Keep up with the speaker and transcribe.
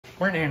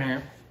Another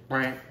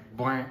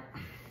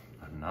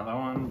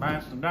one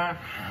bites the dust.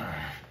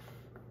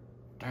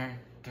 Dang,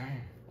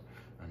 dang.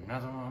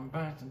 Another one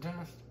bites the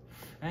dust.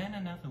 And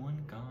another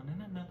one gone,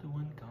 and another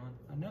one gone.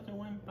 Another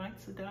one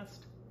bites the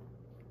dust.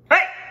 Hey!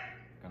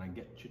 Gonna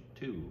get you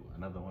too.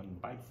 Another one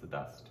bites the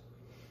dust.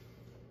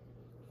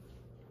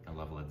 I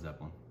love Led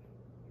Zeppelin.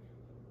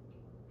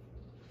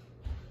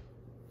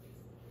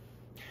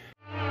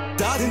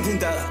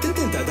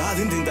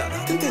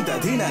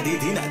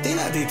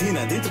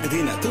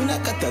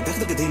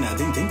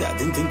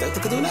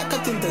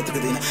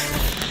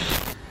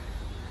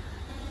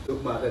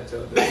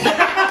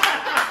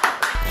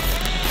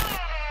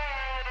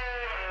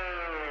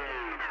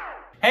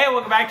 Hey,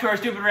 welcome back to our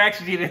stupid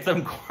reaction sheet. It's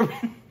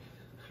Corbin.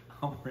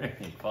 Oh,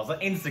 really? Follow us on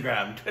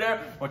Instagram, Twitter,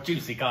 or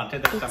juicy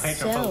content. That's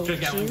so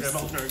juicy.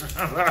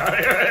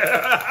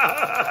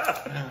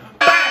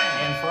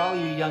 And for all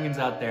you youngins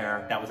out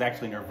there, that was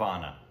actually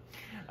Nirvana.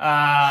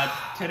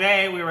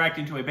 Today we were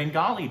reacting to a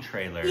Bengali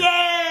trailer.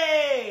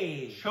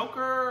 Yay!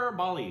 Chokher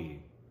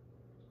Bali.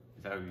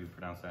 Is that how you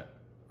pronounce that?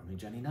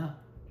 Jenny, na.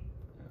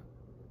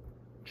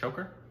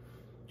 Chokher?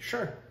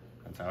 Sure.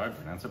 That's how I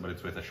pronounce it, but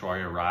it's with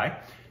Aishwarya Rai.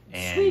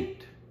 And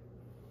Sweet.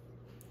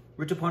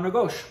 Ritupurna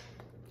Ghosh.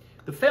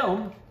 The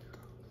film,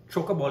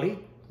 Chokher Bali,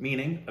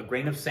 meaning A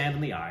Grain of Sand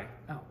in the Eye,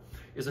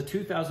 is a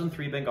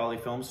 2003 Bengali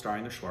film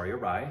starring Aishwarya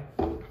Rai,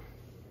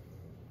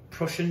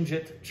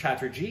 Prosenjit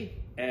Chatterjee,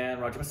 and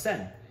Rajma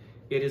Sen.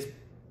 It is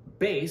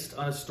based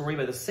on a story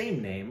by the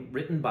same name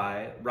written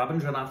by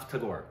Rabindranath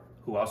Tagore,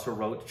 who also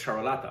wrote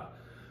Charulata.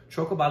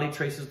 Chokher Bali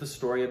traces the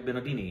story of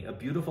Binodini, a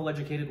beautiful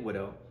educated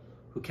widow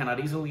who cannot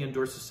easily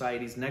endure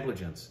society's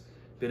negligence.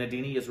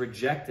 Binodini is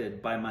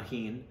rejected by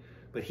Mahin,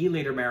 but he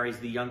later marries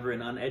the younger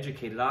and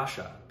uneducated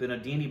Asha.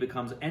 Binodini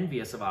becomes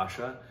envious of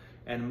Asha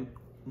and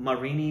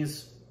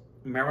Marini's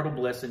marital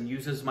bliss and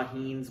uses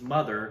Mahin's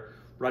mother,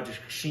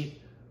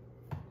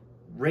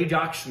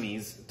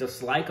 Rajakshmi's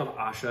dislike of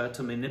Asha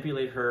to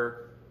manipulate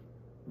her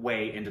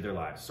way into their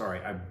lives. Sorry,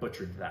 I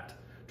butchered that.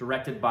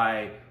 Directed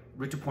by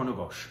Ritupurna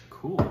Ghosh.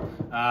 cool.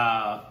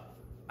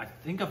 I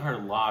think I've heard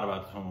a lot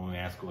about this one when we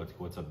ask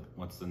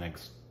what's the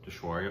next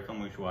Aishwarya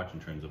film we should watch in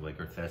terms of like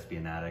her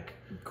thespianatic.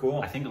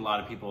 Cool. I think a lot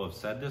of people have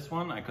said this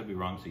one. I could be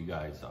wrong, so you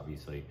guys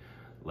obviously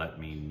let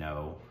me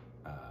know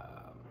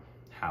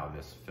how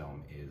this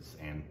film is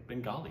and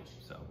Bengali.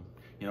 So,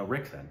 you know,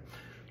 Rick said.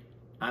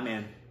 I'm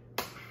in.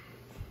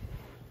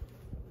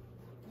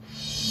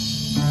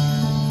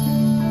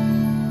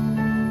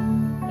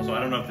 Also, I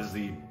don't know if this is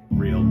the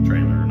real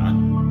trailer or not.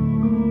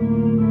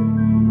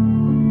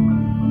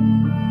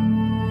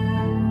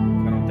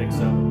 I don't think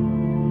so.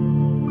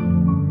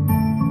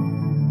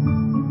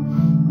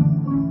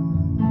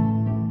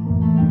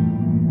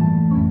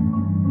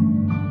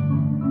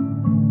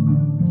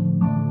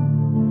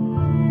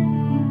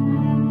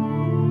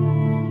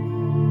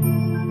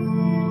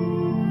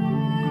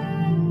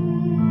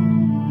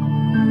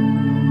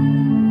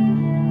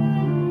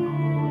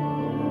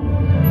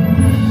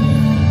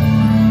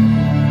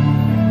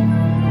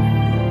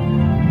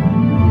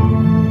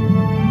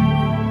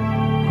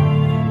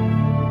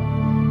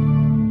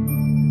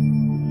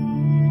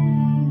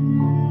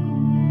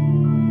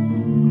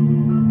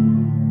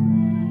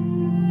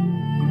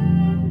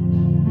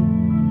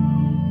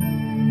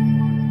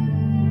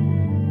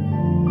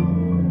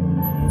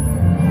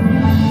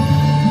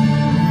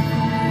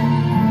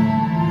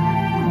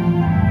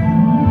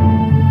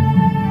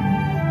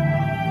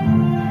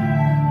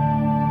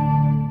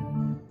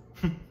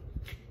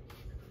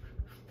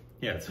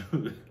 Yeah, so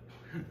this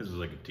was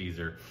like a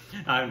teaser.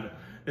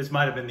 This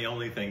might have been the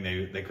only thing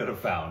they could have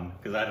found,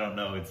 because I don't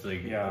know. It's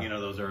like, you know,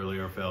 those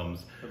earlier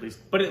films. At least,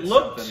 but it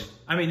looked,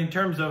 I mean, in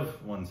terms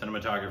of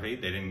cinematography,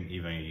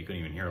 you couldn't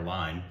even hear a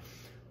line,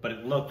 but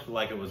it looked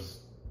like it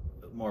was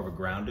more of a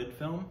grounded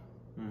film.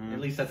 Mm-hmm.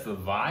 At least that's the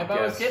vibe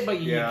I was getting,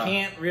 but you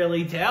can't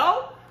really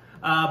tell.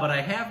 But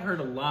I have heard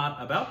a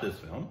lot about this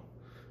film.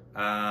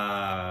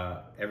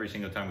 Every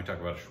single time we talk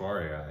about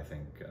Aishwarya, I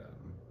think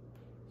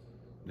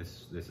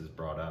this is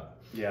brought up.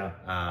 Yeah.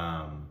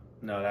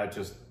 No, that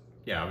just...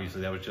 Yeah,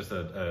 obviously that was just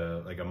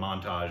a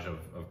montage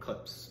of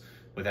clips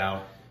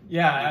without...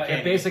 Yeah,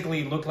 it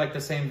basically looked like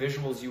the same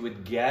visuals you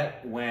would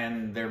get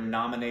when they're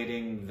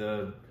nominating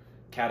the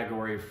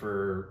category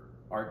for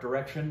art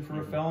direction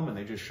for a film, and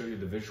they just show you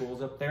the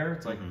visuals up there.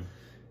 It's like,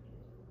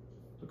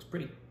 looks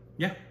pretty.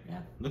 Yeah. Yeah.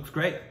 Looks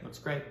great. Looks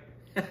great.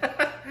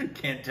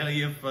 Can't tell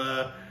you if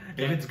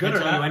it's good or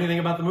not. Tell you not. anything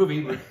about the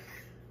movie, but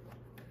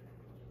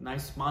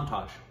nice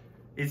montage.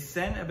 Is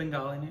Sen a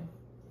Bengali name?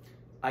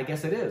 I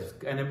guess it is.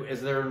 And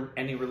is there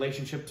any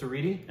relationship to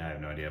Reedy? I have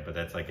no idea, but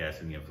that's like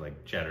asking if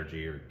like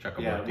Chatterjee or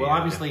Chokher Yeah, Bali, well,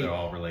 obviously they're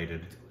all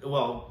related.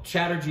 Well,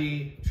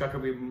 Chatterjee,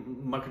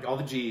 Chokher, all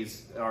the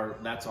G's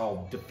that's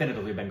all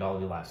definitively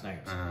Bengali last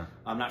names.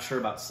 I'm not sure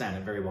about Sen.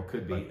 It very well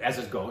could be. But, as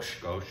is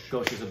Ghosh.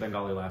 Ghosh is a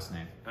Bengali last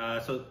name.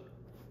 So,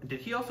 did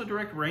he also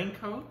direct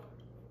Raincoat?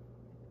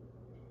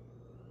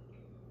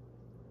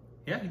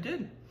 Yeah, he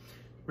did.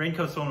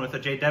 Raincoat's the one with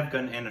Ajay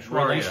Devgan and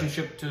Aishwarya.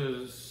 Relationship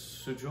to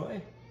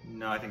Sujoy?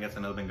 No, I think that's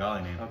another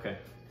Bengali name. Okay.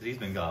 He's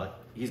Bengali.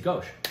 He's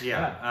gauche.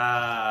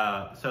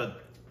 Yeah. So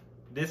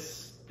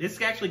this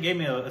actually gave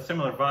me a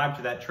similar vibe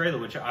to that trailer,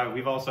 which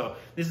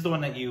this is the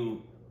one that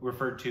you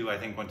referred to, I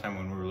think, one time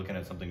when we were looking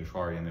at something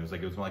Aishwarya, and it was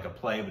like a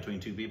play between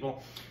two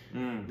people.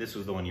 This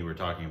was the one you were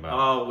talking about.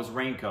 Oh, it was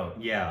Raincoat.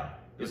 Yeah.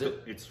 Is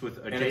it? It's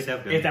with Ajay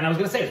Devgan. And I was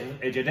going to say,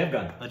 it's Ajay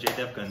Devgan. Ajay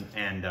Devgan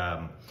and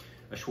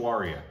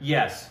Aishwarya.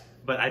 Yes.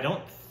 But I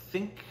don't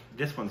think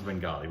this one's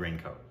Bengali,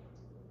 Raincoat.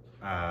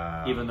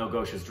 Even though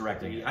Ghosh is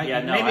directing it.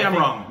 Maybe I'm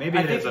wrong. Maybe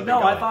it is a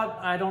Bengali. No,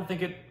 I didn't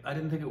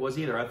think it was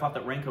either. I thought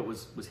that Raincoat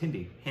was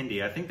Hindi.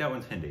 Hindi. I think that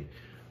one's Hindi.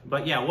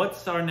 But yeah,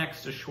 what's our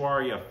next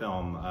Aishwarya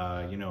film?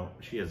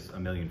 She has a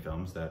million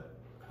films that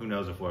who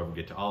knows if we'll ever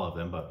get to all of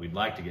them, but we'd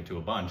like to get to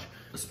a bunch.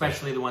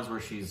 Especially the ones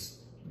where she's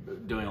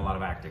doing a lot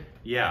of acting.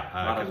 Yeah.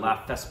 A lot of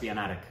la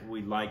thespianatic.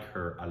 We like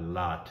her a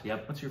lot.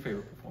 Yep. What's your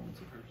favorite performance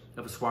of hers?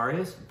 Of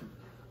Aishwarya's?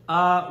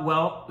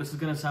 Well, this is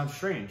going to sound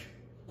strange,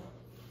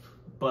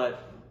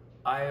 but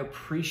I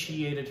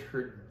appreciated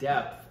her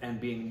depth and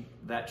being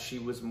that she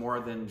was more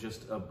than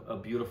just a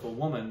beautiful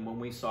woman when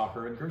we saw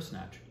her in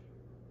Gersnatch.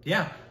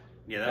 Yeah.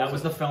 Yeah, that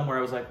was the film where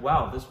I was like,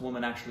 wow, this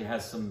woman actually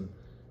has some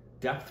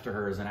depth to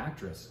her as an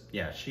actress.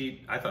 Yeah,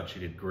 I thought she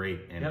did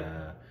great in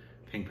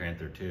Pink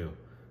Panther too.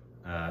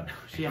 I've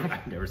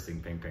never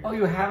seen Pink Panther. Oh,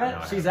 you haven't?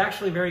 No, She's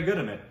actually very good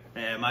in it.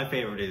 And my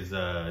favorite is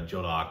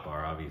Jodha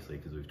Akbar, obviously,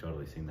 because we've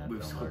totally seen that film.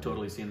 We've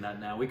totally seen that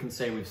now. We can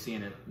say we've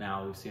seen it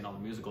now. We've seen all the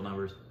musical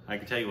numbers. I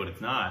can tell you what it's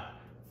not.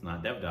 It's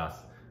not Devdas.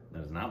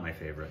 That is not my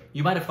favorite.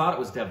 You might have thought it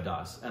was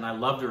Devdas, and I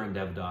loved her in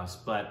Devdas,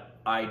 but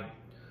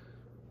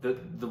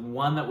the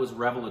one that was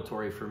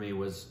revelatory for me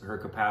was her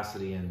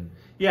capacity in...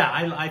 Yeah,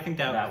 I think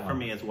that for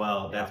me as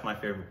well. Yeah. That's my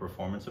favorite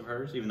performance of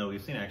hers, even though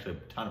we've seen actually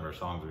a ton of her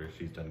songs where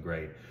she's done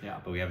great. Yeah.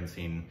 But we haven't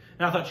seen...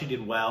 And I thought she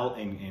did well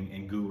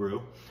in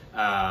Guru.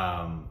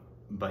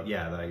 But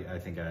yeah, I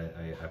think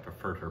I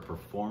preferred her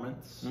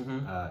performance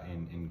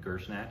in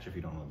Gersnatch. If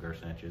you don't know what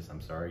Gersnatch is,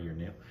 I'm sorry, you're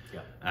new.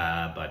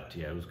 Yeah. But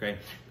yeah, it was great.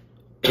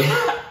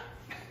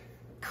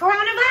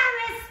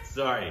 Coronavirus!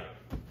 Sorry,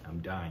 I'm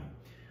dying.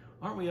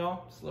 Aren't we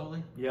all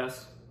slowly?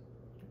 Yes.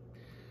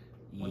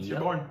 Once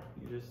you're born,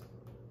 you're just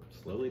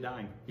slowly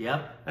dying.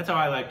 Yep. That's how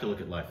I like to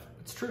look at life.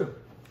 It's true.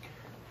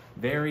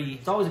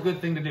 It's always a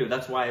good thing to do.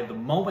 That's why the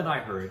moment I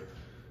heard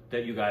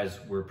that you guys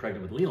were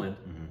pregnant with Leland,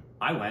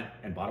 I went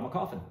and bought him a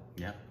coffin.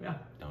 Yeah. Yeah.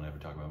 Don't ever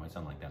talk about my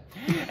son like that.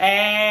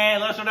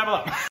 And let us know down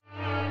below.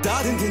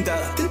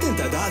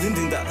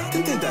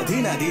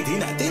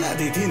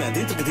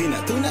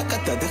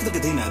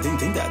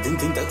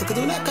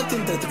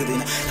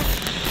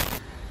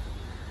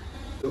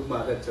 Lúc mà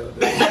thật sự